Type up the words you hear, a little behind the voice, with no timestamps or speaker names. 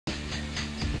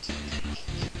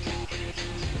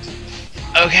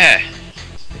Okay,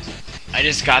 I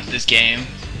just got this game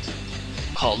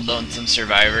called Lonesome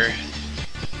Survivor.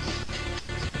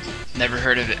 Never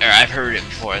heard of it, or I've heard it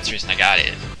before, that's the reason I got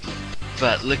it.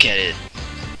 But look at it.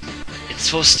 It's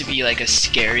supposed to be like a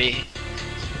scary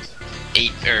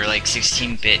 8 or like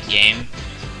 16-bit game.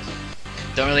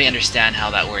 Don't really understand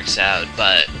how that works out,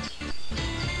 but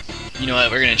you know what,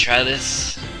 we're gonna try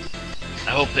this. I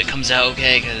hope it comes out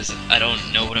okay, because I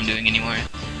don't know what I'm doing anymore.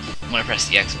 I'm gonna press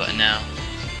the X button now.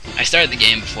 I started the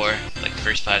game before, like the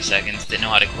first 5 seconds, didn't know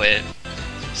how to quit.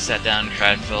 Sat down and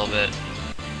cried for a little bit.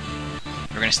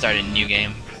 We're gonna start a new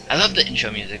game. I love the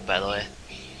intro music, by the way.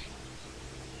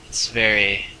 It's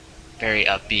very, very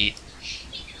upbeat.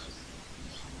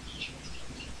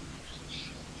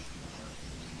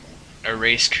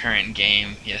 Erase current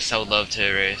game. Yes, I would love to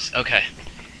erase. Okay.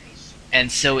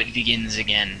 And so it begins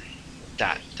again. ...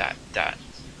 That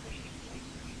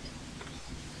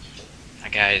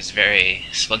guy is very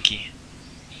spunky,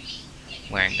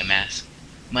 wearing the mask.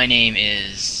 My name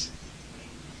is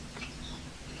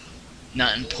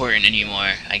not important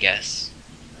anymore, I guess.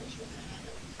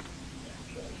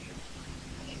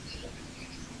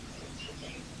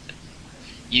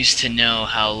 Used to know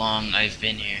how long I've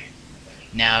been here.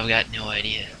 Now I've got no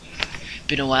idea.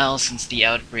 Been a while since the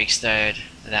outbreak started,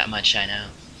 that much I know.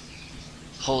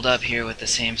 Holed up here with the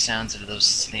same sounds of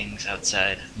those things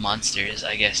outside. Monsters,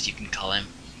 I guess you can call them.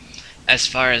 As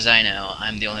far as I know,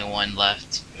 I'm the only one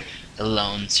left. The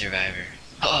lone survivor.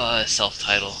 Oh,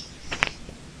 self-title.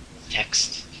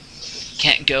 Text.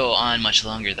 Can't go on much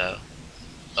longer though.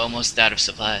 Almost out of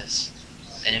supplies.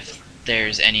 And if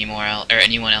there's anyone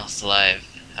else alive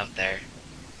out there,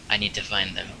 I need to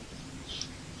find them.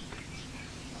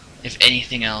 If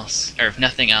anything else, or if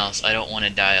nothing else, I don't want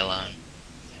to die alone.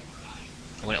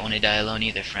 I wouldn't want to die alone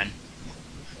either, friend.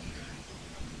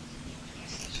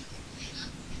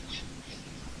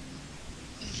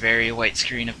 Very white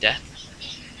screen of death.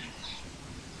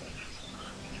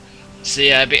 So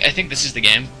yeah, I think this is the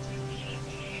game.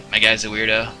 My guy's a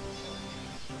weirdo.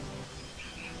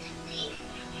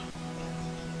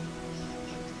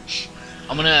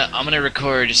 I'm gonna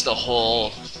record just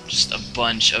a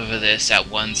bunch of this at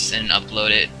once and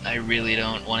upload it. I really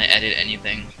don't want to edit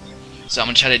anything. So I'm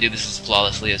gonna try to do this as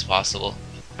flawlessly as possible.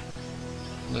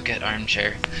 Look at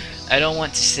armchair. I don't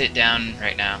want to sit down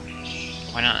right now.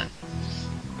 Why not?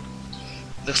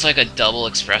 Looks like a double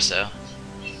espresso.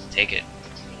 Take it.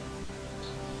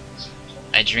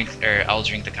 I'll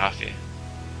drink the coffee.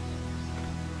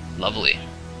 Lovely.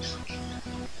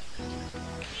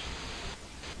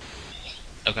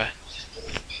 Okay.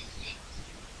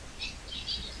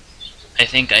 I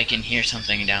think I can hear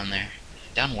something down there.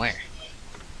 Down where?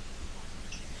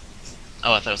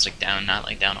 Oh, I thought it was like down, not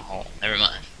like down a hole. Never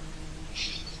mind.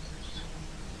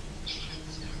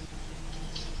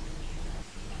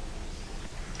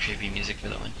 Creepy music for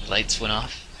that one. Lights went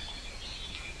off.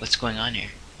 What's going on here?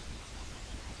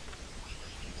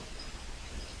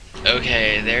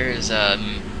 Okay, there's a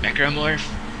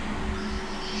Necromorph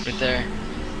right there.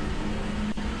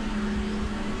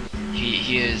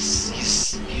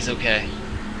 He's okay.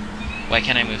 Why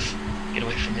can't I move? Get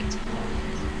away from it.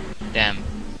 Damn.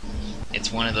 It's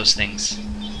one of those things.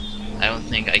 I don't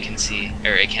think I can see,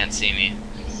 or it can't see me.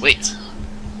 Wait!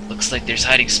 Looks like there's a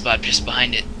hiding spot just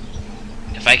behind it.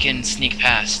 If I can sneak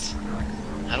past.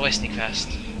 How do I sneak past?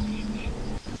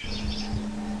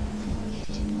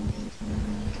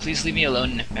 Please leave me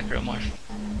alone, Necromorph.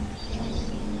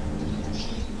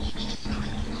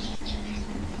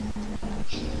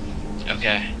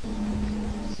 Okay.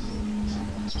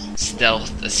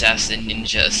 Stealth, assassin,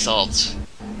 ninja, assault.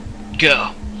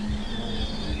 Go!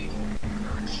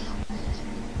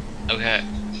 Okay.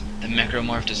 The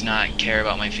Necromorph does not care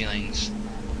about my feelings.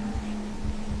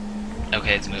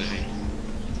 Okay, it's moving.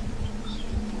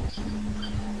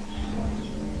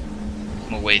 I'm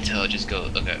gonna wait till it just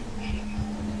goes. Okay.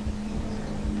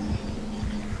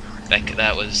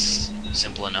 That was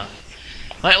simple enough.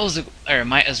 Might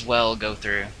as well go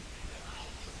through.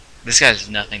 This guy has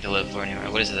nothing to live for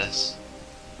anymore. What is this?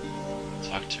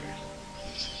 Talk to her.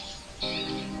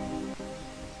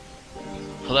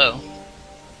 Hello?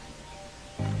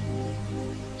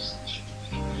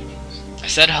 I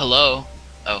said hello.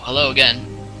 Oh, hello again.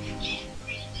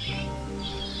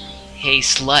 Hey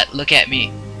slut, look at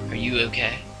me. Are you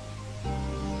okay?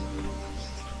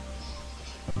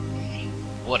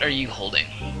 What are you holding?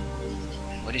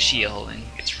 What is she holding?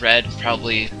 It's red,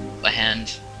 probably a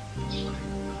hand.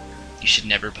 You should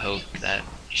never poke that.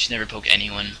 You should never poke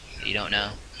anyone that you don't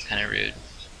know. It's kind of rude.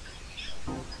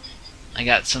 I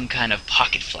got some kind of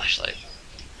pocket flashlight.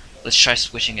 Let's try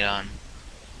switching it on.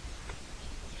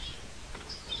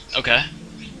 Okay.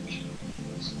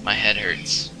 My head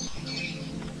hurts.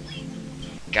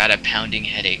 Got a pounding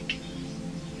headache.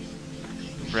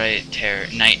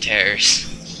 Night terrors.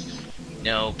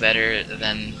 No better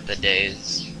than the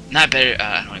days. Not better.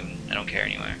 I don't care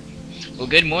anymore. Well,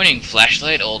 good morning,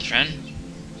 flashlight, old friend.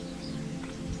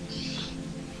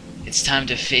 It's time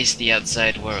to face the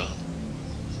outside world.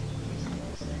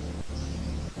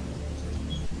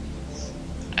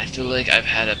 I feel like I've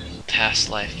had a past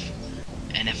life,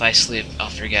 and if I sleep, I'll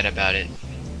forget about it.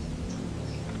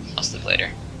 I'll sleep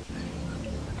later.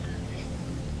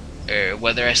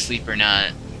 Whether I sleep or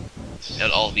not,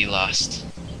 it'll all be lost.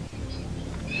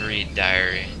 Read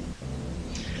diary.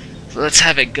 So let's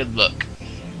have a good look.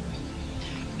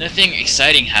 Nothing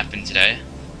exciting happened today.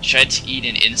 Tried to eat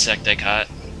an insect I caught,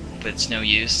 but it's no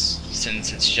use.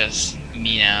 Since it's just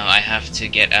me now, I have to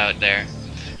get out there.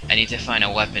 I need to find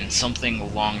a weapon,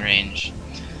 something long range.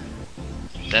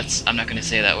 I'm not gonna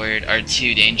say that word, are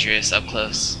too dangerous up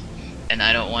close. And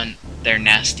I don't want their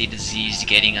nasty disease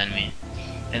getting on me.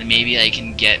 And maybe I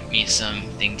can get me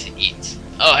something to eat.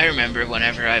 Oh, I remember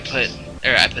whenever I put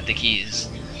the keys.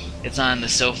 It's on the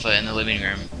sofa in the living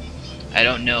room. I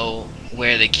don't know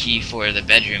where the key for the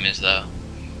bedroom is though.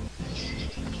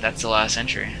 That's the last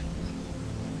entry.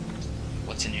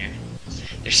 What's in here?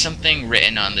 There's something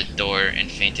written on the door in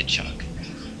fainted chalk.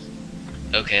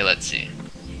 Okay, let's see.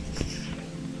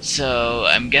 So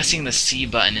I'm guessing the C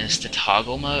button is to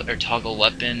toggle mode or toggle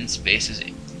weapon. Space is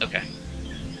okay.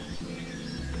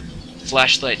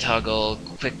 Flashlight toggle.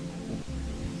 Quick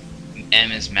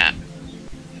M is map.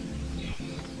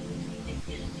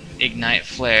 Ignite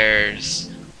flares.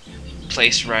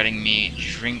 Place rotting meat.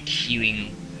 Drink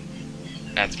healing.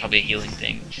 That's probably a healing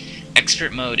thing.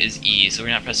 Expert mode is E, so we're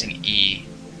not pressing E.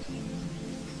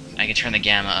 I can turn the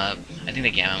gamma up. I think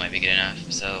the gamma might be good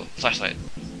enough. So flashlight.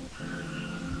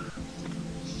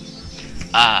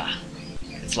 Ah,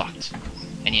 it's locked.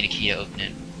 I need a key to open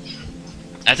it.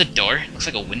 That's a door? Looks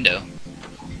like a window.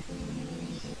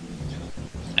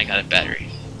 I got a battery.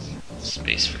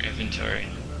 Space for inventory.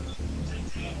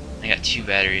 I got 2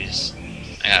 batteries.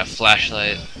 I got a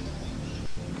flashlight.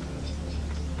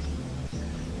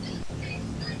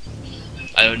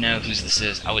 I don't know whose this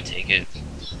is. I would take it.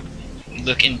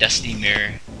 Look in dusty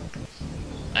mirror.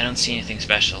 I don't see anything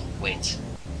special. Wait.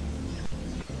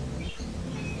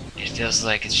 It feels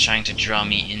like it's trying to draw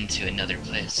me into another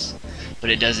place, but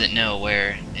it doesn't know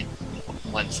where it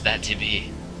wants that to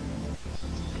be.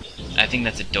 I think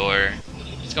that's a door.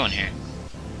 Let's go in here.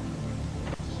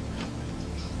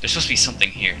 There's supposed to be something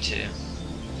here too.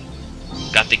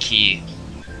 Got the key.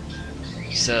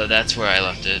 So that's where I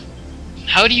left it.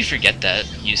 How do you forget that?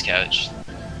 Use couch.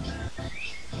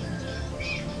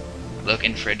 Look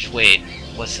in fridge. Wait,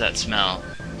 what's that smell?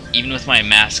 Even with my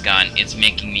mask on, it's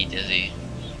making me dizzy.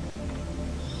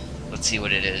 Let's see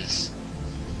what it is.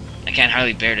 I can't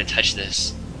hardly bear to touch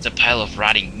this. It's a pile of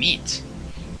rotting meat.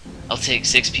 I'll take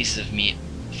 6 pieces of meat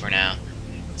for now.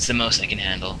 It's the most I can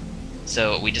handle.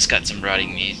 So we just got some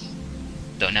rotting meat.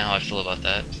 Don't know how I feel about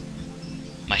that.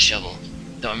 My shovel.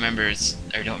 Don't remember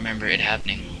it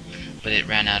happening, but it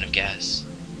ran out of gas.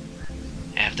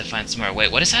 I have to find some more.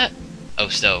 Wait, what is that? Oh,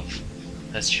 stove.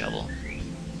 That's a shovel.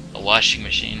 A washing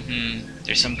machine.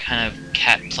 There's some kind of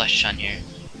cat plush on here.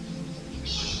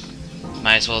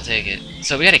 Might as well take it.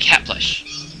 So we got a cat plush.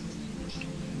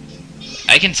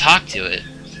 I can talk to it.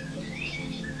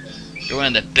 You're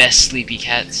one of the best sleepy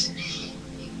cats.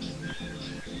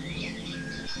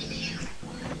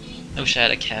 I wish I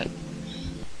had a cat.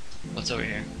 What's over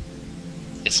here?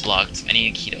 It's locked. I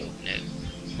need a key to open it.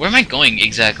 Where am I going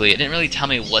exactly? It didn't really tell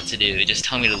me what to do. It just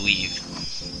told me to leave.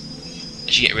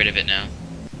 I should get rid of it now.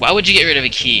 Why would you get rid of a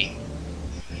key?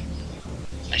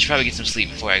 I should probably get some sleep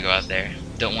before I go out there.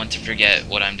 Don't want to forget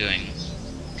what I'm doing.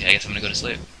 Okay, I guess I'm gonna go to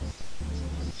sleep.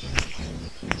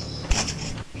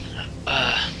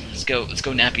 Let's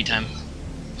go nappy time.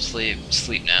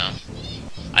 Sleep now.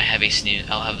 I'll have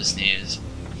a snooze.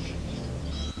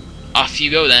 Off you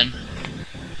go then.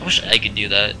 I wish I could do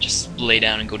that. Just lay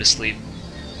down and go to sleep.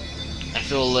 I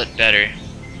feel a lot better.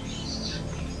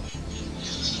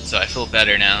 So I feel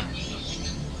better now.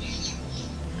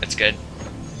 That's good.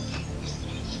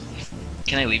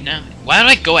 Can I leave now? Why did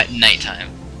I go at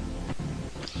nighttime?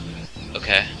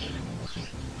 Okay.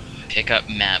 Pick up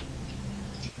map.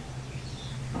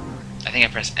 I think I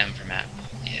pressed M for map.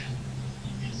 Yeah.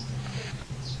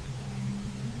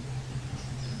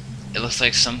 It looks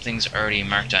like something's already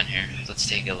marked on here. Let's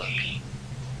take a look.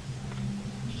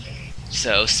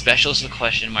 So, special's the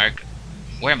question mark.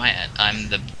 Where am I at? I'm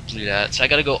the blue dot, so I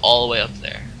gotta go all the way up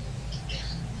there.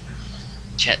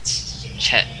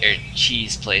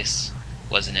 Cheese place.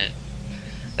 wasn't it?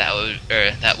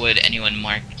 That would anyone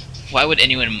mark? Why would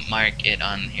anyone mark it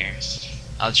on here?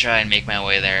 I'll try and make my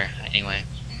way there anyway.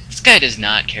 This guy does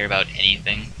not care about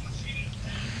anything.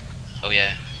 Oh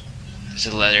yeah, there's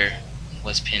a letter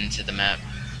was pinned to the map.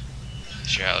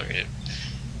 Sure, I'll read it.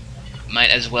 Might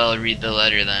as well read the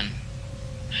letter then.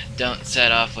 Don't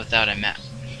set off without a map.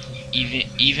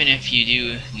 Even if you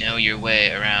do know your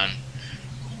way around,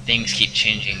 things keep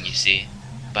changing, you see.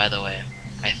 By the way,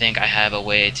 I think I have a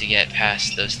way to get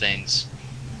past those things.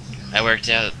 I worked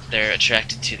out they're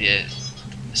attracted to the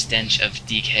stench of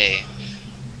decay.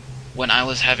 When I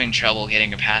was having trouble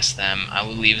getting past them, I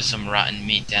would leave some rotten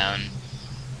meat down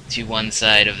to one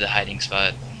side of the hiding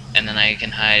spot, and then I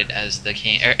can hide as they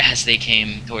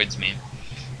came towards me.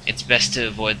 It's best to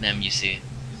avoid them, you see.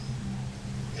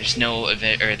 There's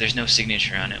no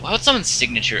signature on it. Why would someone's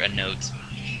signature a note?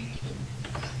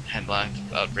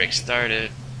 Headlocked. Outbreak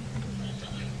started.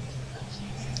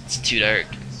 It's too dark.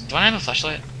 Do I have a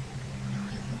flashlight?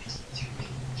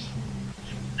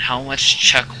 How much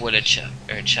chuck would a chuck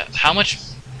How much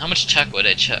chuck would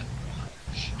a chuck?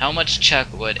 How much chuck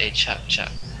would a chuck?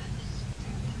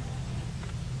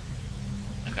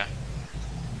 Okay.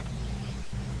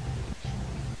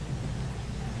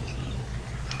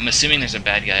 I'm assuming there's a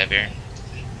bad guy up here.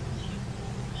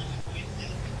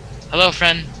 Hello,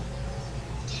 friend.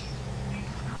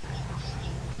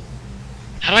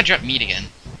 How do I drop meat again?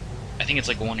 I think it's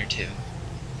like 1 or 2.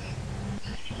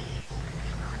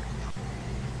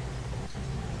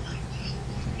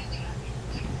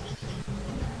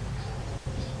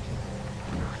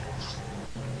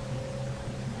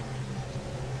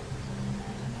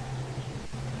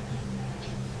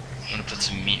 I'm gonna put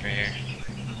some meat right here.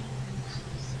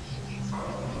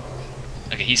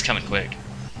 Okay, he's coming quick.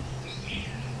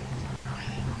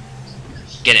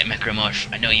 Get it, Necromorph.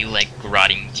 I know you like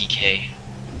rotting decay.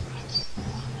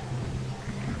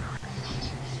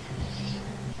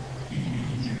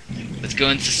 Let's go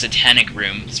into the satanic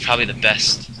room. It's probably the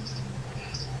best.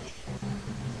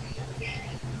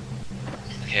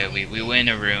 Okay, we win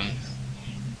a room.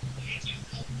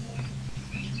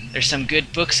 There's some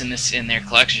good books in their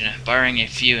collection, barring a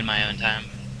few in my own time.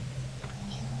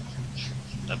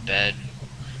 A bed.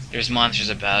 There's monsters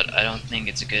about. I don't think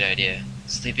it's a good idea.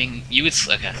 Sleeping? You would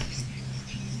sleep. Okay.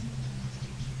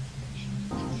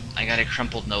 I got a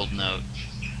crumpled old note.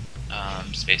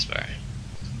 Spacebar.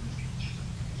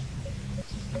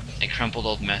 A crumpled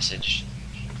old message.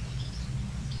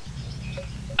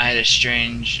 I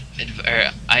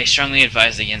strongly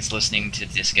advise against listening to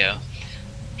disco.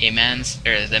 The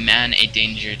man a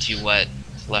danger to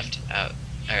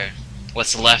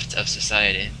what's left of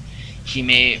society. He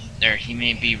may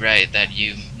be right that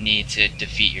you need to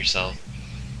defeat yourself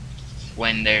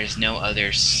when there's no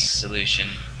other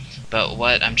solution. But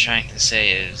what I'm trying to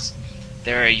say is,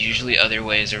 there are usually other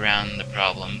ways around the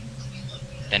problem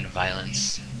than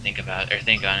violence. Think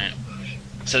on it.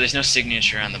 So there's no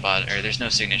signature on the bottom,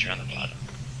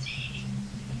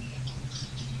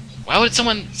 Why would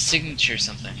someone signature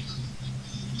something?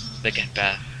 The get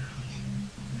bath.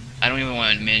 I don't even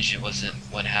want to imagine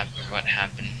what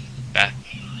happened. Bath.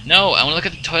 No, I want to look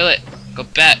at the toilet. Go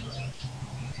bat.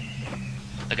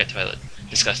 Look at toilet.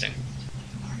 Disgusting.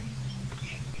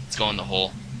 Let's go in the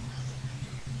hole.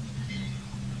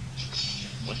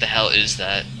 What the hell is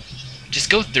that? Just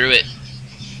go through it.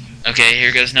 Okay,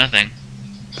 here goes nothing.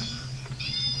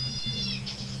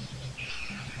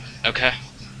 Okay.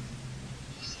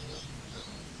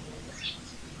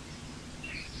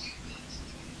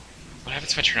 What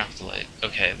happens if I turn off the light?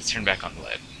 Okay, let's turn back on the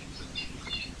light.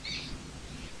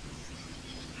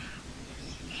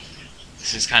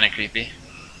 This is kind of creepy.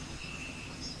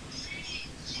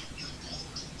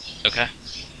 Okay.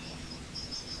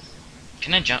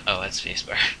 Can I jump? Oh, that's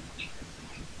spacebar.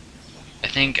 I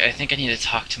think I need to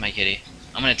talk to my kitty.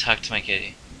 I'm gonna talk to my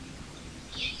kitty.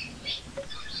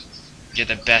 You're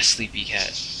the best sleepy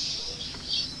cat.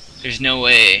 There's no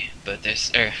way, but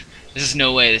this is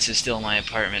no way this is still my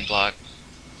apartment block.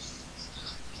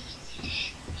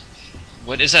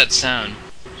 What is that sound?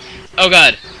 Oh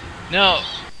god! No!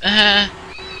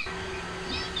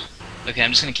 Okay,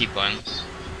 I'm just gonna keep going.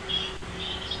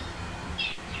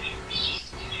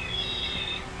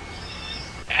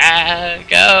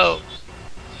 Go!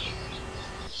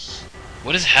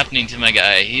 What is happening to my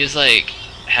guy? He is like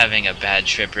having a bad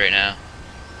trip right now.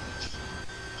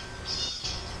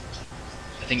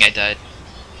 I think I died.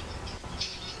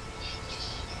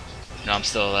 No, I'm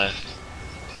still alive.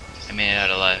 I made it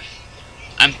out alive.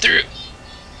 I'm through!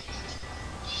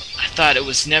 I thought it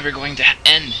was never going to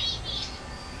end.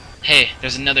 Hey,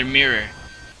 there's another mirror.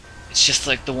 It's just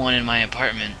like the one in my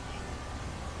apartment.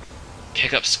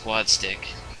 Pick up squad stick.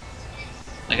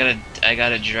 I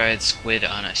got a dried squid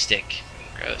on a stick.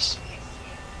 Gross.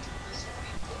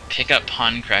 Pick up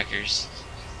pond crackers.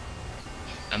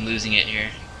 I'm losing it here.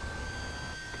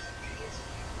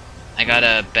 I got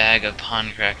a bag of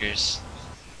pond crackers.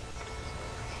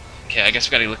 Okay, I guess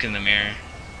we gotta look in the mirror.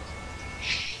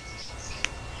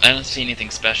 I don't see anything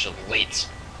special. Wait.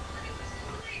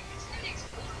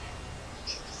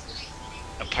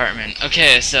 Apartment.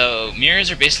 Okay, so mirrors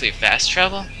are basically fast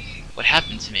travel? What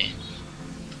happened to me?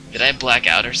 Did I black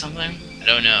out or something? I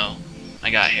don't know. I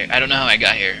got here. I don't know how I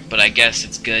got here, but I guess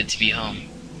it's good to be home.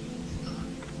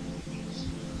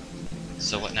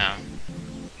 So what now?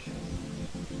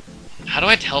 How do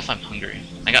I tell if I'm hungry?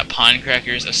 I got pond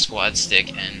crackers, a squad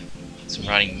stick, and some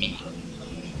rotting meat.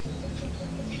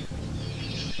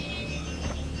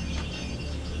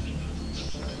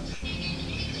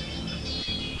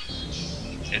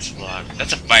 It's locked.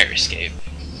 That's a fire escape.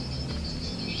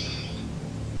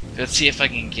 Let's see if I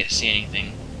can see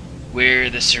anything. We're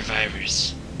the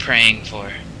survivors. Praying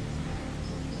for.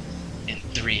 In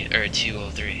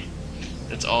 203.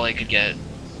 That's all I could get.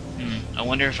 I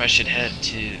wonder if I should head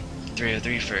to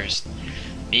 303 first.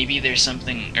 Maybe there's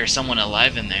something or someone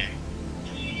alive in there.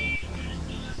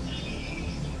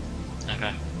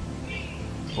 Okay.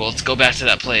 Well, let's go back to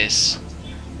that place.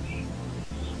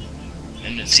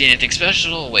 And see anything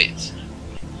special? Wait.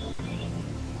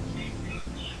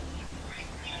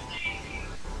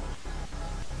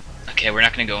 Okay, we're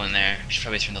not gonna go in there. We should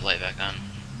probably turn the light back on.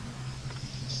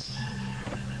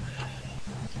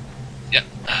 Yep.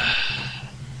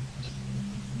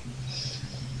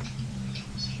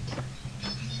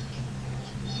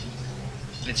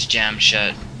 It's jammed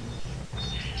shut.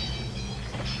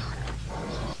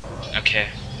 Okay.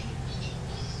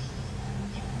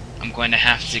 I'm going to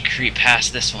have to creep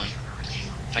past this one.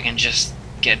 If I can just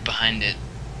get behind it.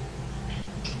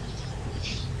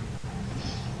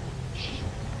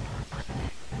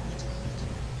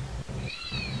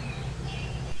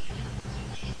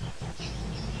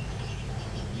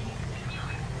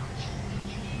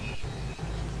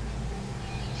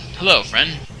 Hello,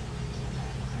 friend.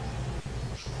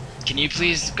 Can you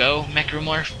please go,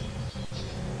 Mechromorph?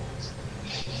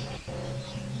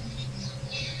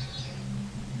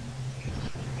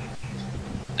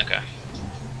 Okay.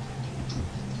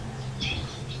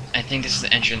 I think this is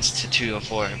the entrance to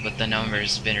 204, but the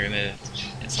number's been removed.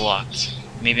 It's locked.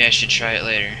 Maybe I should try it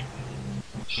later.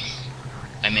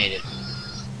 I made it.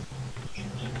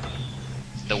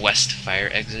 The west fire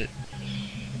exit.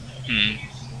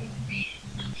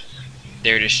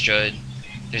 They're destroyed.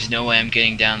 There's no way I'm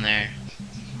getting down there.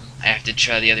 I have to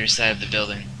try the other side of the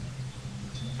building.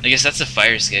 I guess that's a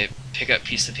fire escape. Pick up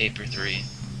piece of paper 3.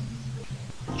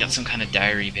 Got some kind of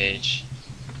diary page.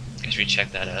 Guess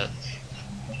recheck that out.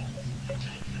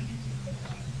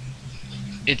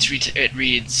 It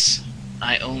reads,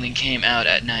 "I only came out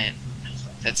at night."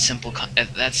 That's simple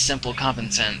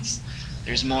common sense.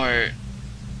 There's more.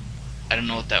 I don't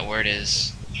know what that word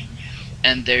is.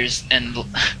 And there's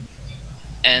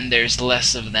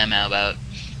less of them about.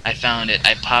 I found it.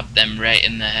 I popped them right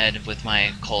in the head with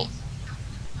my Colt.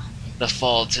 The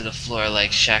fall to the floor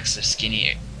like shacks of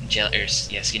skinny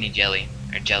jelly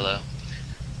or jello.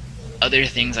 Other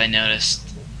things I noticed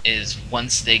is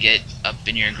once they get up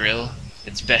in your grill,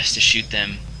 it's best to shoot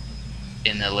them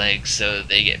in the legs so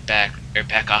they get back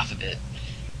off a bit.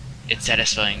 It's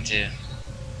satisfying too.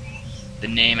 The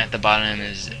name at the bottom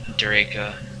is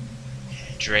Draco,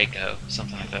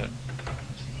 something like that.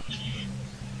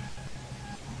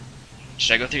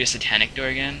 Should I go through the satanic door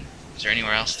again? Is there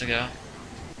anywhere else to go?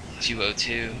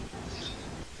 202.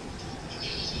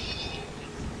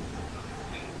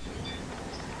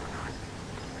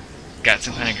 Got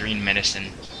some kind of green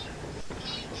medicine.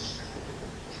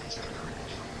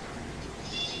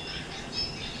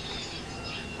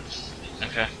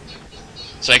 Okay.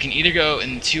 So I can either go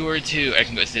in 202 or I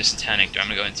can go to the satanic door. I'm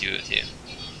gonna go in 202.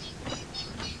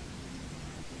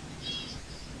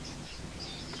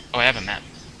 Oh, I have a map.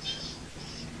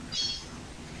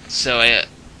 So I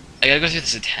gotta go through the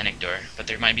satanic door, but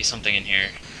there might be something in here.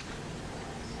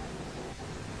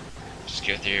 Just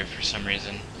go through here for some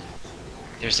reason.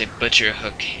 There's a butcher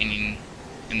hook hanging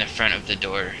in the front of the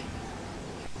door.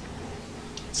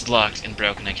 It's locked and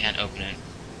broken, I can't open it.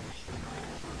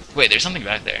 Wait, there's something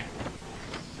back there.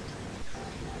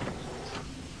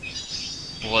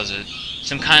 What was it?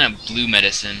 Some kind of blue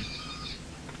medicine.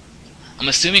 I'm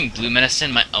assuming blue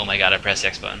medicine might... Oh my god, I pressed the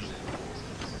X button.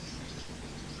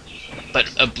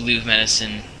 But a blue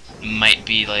medicine might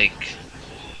be like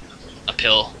a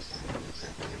pill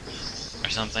or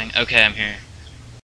something. Okay, I'm here.